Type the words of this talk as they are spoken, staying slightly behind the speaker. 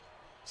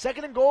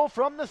Second and goal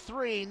from the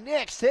 3.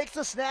 Nix takes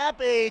the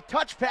snap, a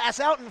touch pass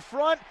out in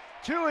front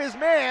to his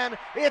man.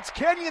 It's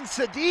Kenyon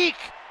Sadiq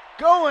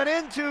going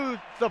into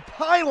the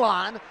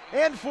pylon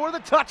and for the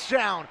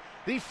touchdown.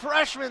 The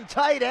freshman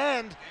tight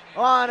end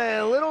on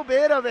a little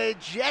bit of a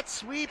jet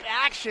sweep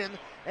action,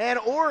 and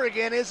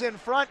Oregon is in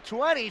front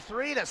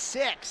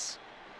 23-6.